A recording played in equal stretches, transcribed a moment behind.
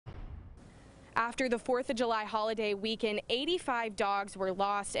After the 4th of July holiday weekend, 85 dogs were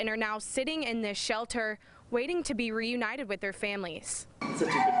lost and are now sitting in this shelter waiting to be reunited with their families. Such a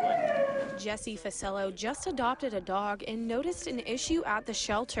good way. Jesse Facello just adopted a dog and noticed an issue at the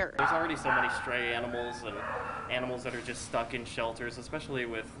shelter. There's already so many stray animals and animals that are just stuck in shelters, especially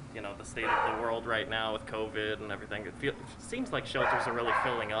with, the state of the world right now with COVID and everything. It seems like shelters are really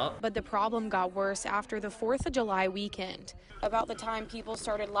filling up. But the problem got worse after the 4th of July weekend. About the time people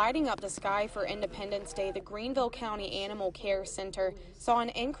started lighting up the sky for Independence Day, the Greenville County Animal Care Center saw an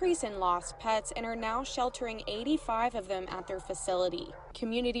increase in lost pets and are now sheltering 85 of them at their facility.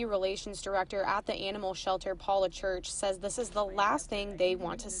 Community Relations Director at the animal shelter, Paula Church, says this is the last thing they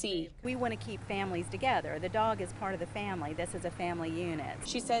want to see. We want to keep families together. The dog is part of the family. This is a family unit.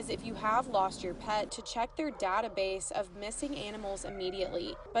 She says if you have lost your pet, to check their database of missing animals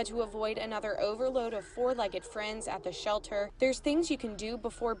immediately. But to avoid another overload of four-legged friends at the shelter, there's things you can do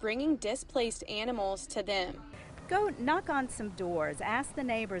before bringing displaced animals to them. Go knock on some doors. Ask the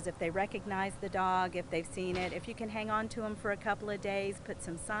neighbors if they recognize the dog, if they've seen it, if you can hang on to them for a couple of days, put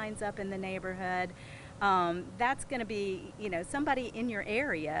some signs up in the neighborhood. That's going to be, somebody in your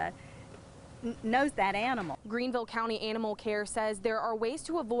area knows that animal. Greenville County Animal Care says there are ways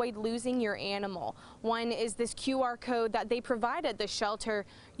to avoid losing your animal. One is this QR code that they provide at the shelter.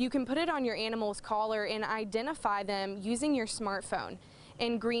 You can put it on your animal's collar and identify them using your smartphone.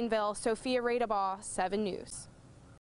 In Greenville, Sophia Radabaugh, 7 News.